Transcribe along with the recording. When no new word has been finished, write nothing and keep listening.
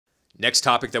Next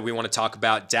topic that we want to talk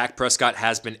about, Dak Prescott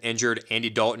has been injured. Andy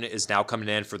Dalton is now coming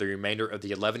in for the remainder of the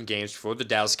 11 games for the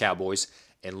Dallas Cowboys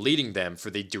and leading them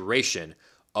for the duration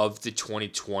of the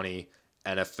 2020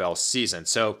 NFL season.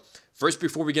 So first,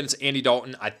 before we get into Andy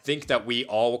Dalton, I think that we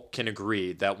all can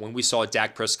agree that when we saw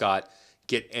Dak Prescott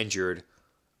get injured,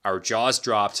 our jaws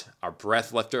dropped, our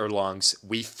breath left our lungs.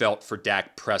 We felt for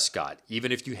Dak Prescott.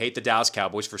 Even if you hate the Dallas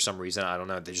Cowboys for some reason, I don't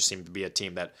know, they just seem to be a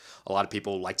team that a lot of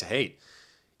people like to hate.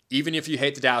 Even if you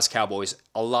hate the Dallas Cowboys,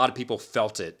 a lot of people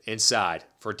felt it inside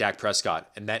for Dak Prescott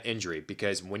and that injury,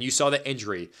 because when you saw the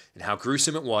injury and how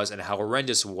gruesome it was and how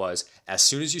horrendous it was, as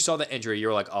soon as you saw the injury, you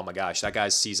were like, oh my gosh, that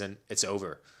guy's season, it's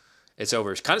over. It's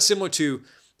over. It's kind of similar to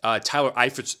Tyler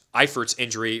Eifert's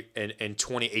injury in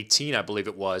 2018, I believe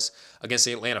it was, against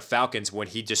the Atlanta Falcons when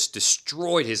he just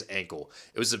destroyed his ankle.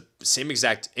 It was the same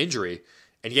exact injury,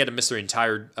 and he had to miss the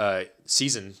entire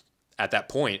season at that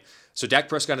point. So Dak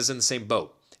Prescott is in the same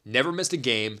boat. Never missed a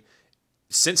game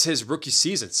since his rookie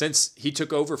season, since he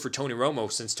took over for Tony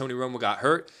Romo. Since Tony Romo got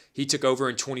hurt, he took over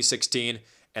in 2016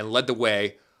 and led the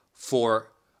way for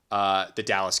the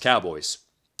Dallas Cowboys.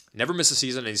 Never missed a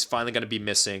season, and he's finally going to be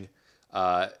missing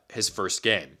his first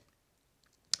game.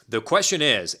 The question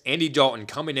is, Andy Dalton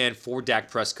coming in for Dak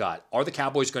Prescott, are the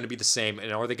Cowboys going to be the same,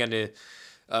 and are they going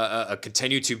to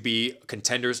continue to be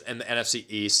contenders in the NFC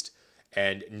East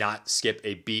and not skip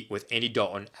a beat with Andy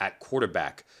Dalton at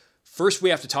quarterback? First, we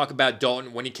have to talk about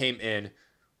Dalton when he came in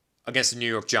against the New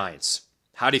York Giants.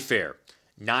 How'd he fare?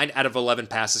 9 out of 11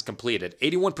 passes completed.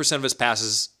 81% of his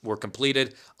passes were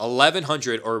completed.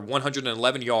 1,100 or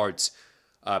 111 yards,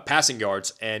 passing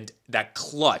yards, and that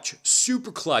clutch, super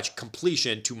clutch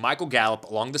completion to Michael Gallup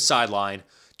along the sideline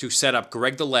to set up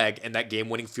Greg the Leg and that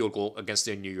game-winning field goal against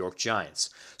the New York Giants.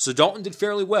 So Dalton did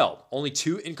fairly well. Only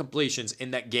 2 incompletions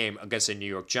in that game against the New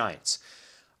York Giants.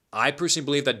 I personally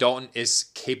believe that Dalton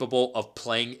is capable of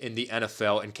playing in the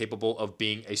NFL and capable of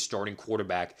being a starting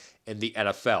quarterback in the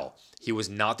NFL. He was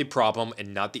not the problem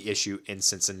and not the issue in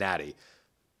Cincinnati.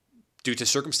 Due to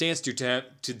circumstance, due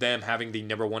to them having the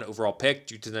number 1 overall pick,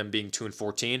 due to them being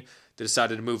 2-14, they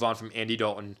decided to move on from Andy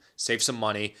Dalton, save some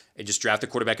money, and just draft the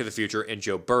quarterback of the future in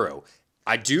Joe Burrow.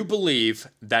 I do believe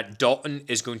that Dalton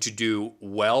is going to do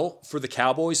well for the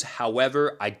Cowboys.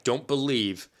 However, I don't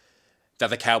believe that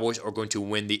the Cowboys are going to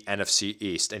win the NFC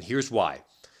East. And here's why.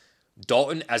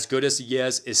 Dalton, as good as he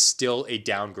is still a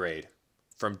downgrade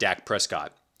from Dak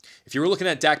Prescott. If you were looking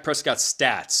at Dak Prescott's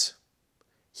stats,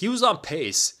 he was on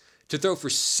pace to throw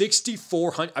for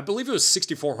 6,400, I believe it was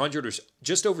 6,400 or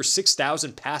just over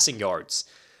 6,000 passing yards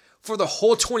for the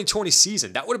whole 2020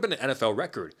 season. That would have been an NFL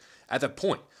record at that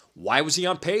point. Why was he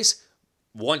on pace?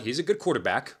 One, he's a good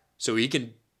quarterback, so he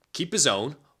can keep his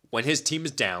own when his team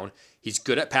is down. He's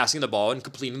good at passing the ball and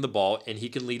completing the ball, and he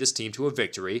can lead his team to a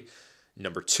victory.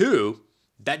 Number 2,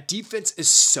 that defense is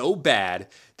so bad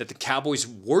that the Cowboys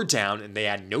were down and they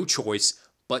had no choice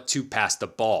but to pass the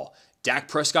ball. Dak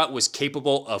Prescott was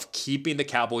capable of keeping the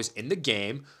Cowboys in the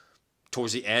game.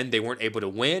 Towards the end, they weren't able to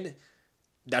win.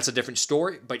 That's a different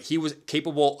story, but he was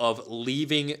capable of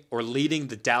leading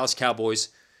the Dallas Cowboys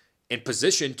in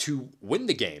position to win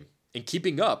the game and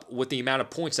keeping up with the amount of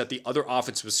points that the other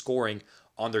offense was scoring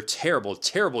on their terrible,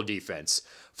 terrible defense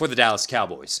for the Dallas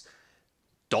Cowboys.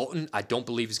 Dalton, I don't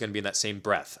believe he's going to be in that same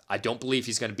breath. I don't believe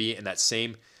he's going to be in that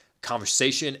same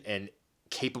conversation and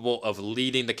capable of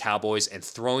leading the Cowboys and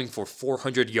throwing for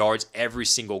 400 yards every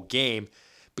single game,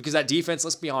 because that defense,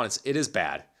 let's be honest, it is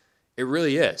bad. It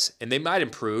really is. And they might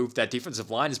improve. That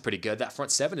defensive line is pretty good. That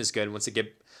front 7 is good once they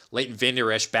get Leighton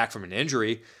Vander Esch back from an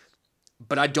injury.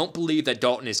 But I don't believe that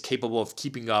Dalton is capable of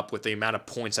keeping up with the amount of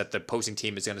points that the opposing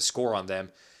team is going to score on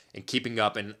them and keeping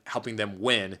up and helping them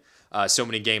win so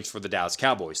many games for the Dallas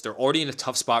Cowboys. They're already in a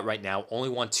tough spot right now. Only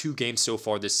won 2 games so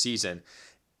far this season.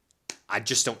 I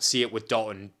just don't see it with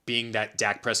Dalton being that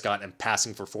Dak Prescott and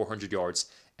passing for 400 yards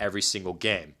every single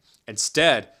game.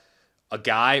 Instead, a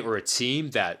guy or a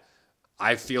team that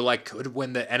I feel like could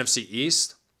win the NFC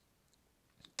East,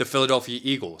 the Philadelphia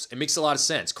Eagles. It makes a lot of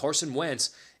sense. Carson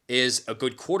Wentz is a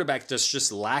good quarterback that's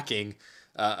just lacking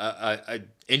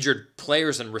injured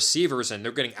players and receivers, and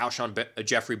they're getting Alshon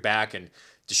Jeffrey back and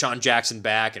Deshaun Jackson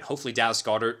back, and hopefully Dallas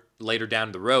Goedert later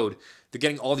down the road. They're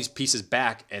getting all these pieces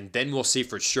back, and then we'll see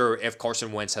for sure if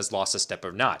Carson Wentz has lost a step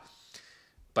or not.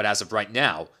 But as of right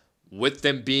now, with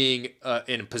them being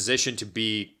in a position to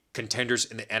be contenders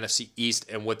in the NFC East,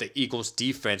 and with the Eagles'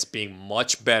 defense being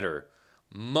much better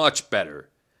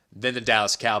than the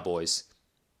Dallas Cowboys,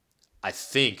 I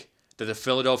think that the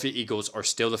Philadelphia Eagles are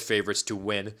still the favorites to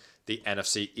win the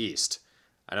NFC East.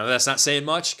 I know that's not saying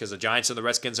much because the Giants and the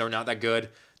Redskins are not that good.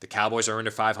 The Cowboys are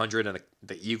under 500, and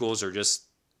the Eagles are just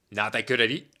not that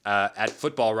good at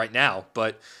football right now,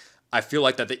 but I feel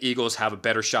like that the Eagles have a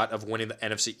better shot of winning the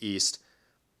NFC East,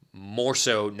 more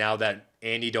so now that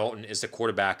Andy Dalton is the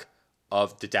quarterback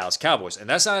of the Dallas Cowboys. And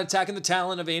that's not attacking the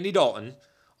talent of Andy Dalton.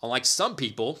 Unlike some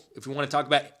people, if we want to talk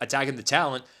about attacking the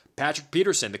talent, Patrick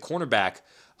Peterson, the cornerback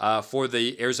for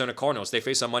the Arizona Cardinals, they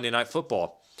face on Monday Night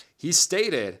Football. He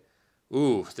stated,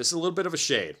 this is a little bit of a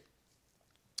shade.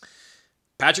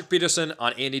 Patrick Peterson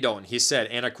on Andy Dalton, he said,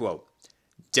 and I quote,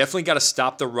 "Definitely got to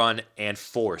stop the run and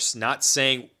force. Not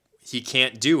saying he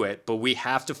can't do it, but we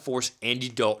have to force Andy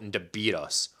Dalton to beat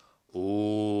us."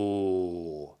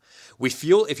 Ooh. "We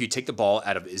feel if you take the ball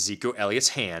out of Ezekiel Elliott's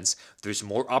hands, there's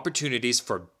more opportunities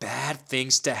for bad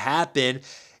things to happen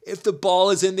if the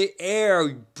ball is in the air."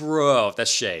 Bro,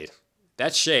 that's shade.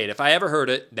 That's shade. If I ever heard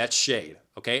it, that's shade.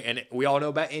 Okay, and we all know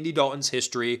about Andy Dalton's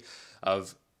history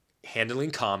of handling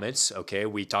comments. Okay,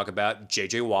 we talk about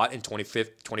J.J. Watt in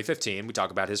 2015. We talk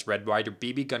about his Red Ryder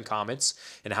BB gun comments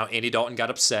and how Andy Dalton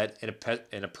got upset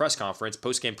in a press conference,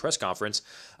 post-game press conference,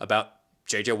 about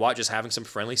J.J. Watt just having some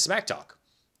friendly smack talk,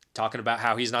 talking about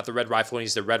how he's not the Red Rifle and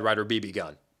he's the Red Ryder BB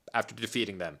gun after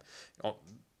defeating them.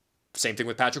 Same thing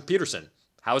with Patrick Peterson.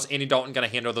 How is Andy Dalton going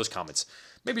to handle those comments?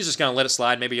 Maybe he's just going to let it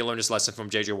slide. Maybe he learned his lesson from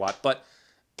J.J. Watt. But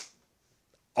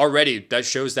already that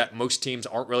shows that most teams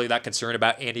aren't really that concerned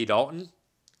about Andy Dalton.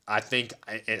 I think,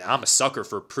 and I'm a sucker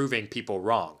for proving people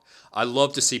wrong. I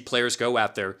love to see players go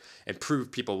out there and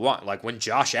prove people wrong. Like when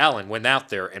Josh Allen went out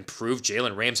there and proved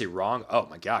Jalen Ramsey wrong. Oh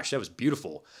my gosh, that was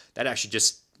beautiful. That actually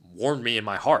just warmed me in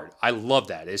my heart. I love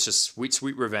that. It's just sweet,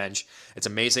 sweet revenge. It's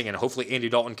amazing. And hopefully Andy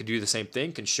Dalton can do the same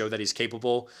thing, can show that he's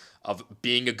capable of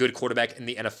being a good quarterback in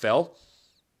the NFL.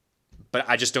 But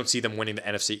I just don't see them winning the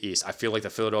NFC East. I feel like the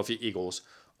Philadelphia Eagles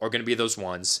are going to be those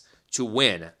ones to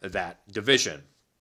win that division.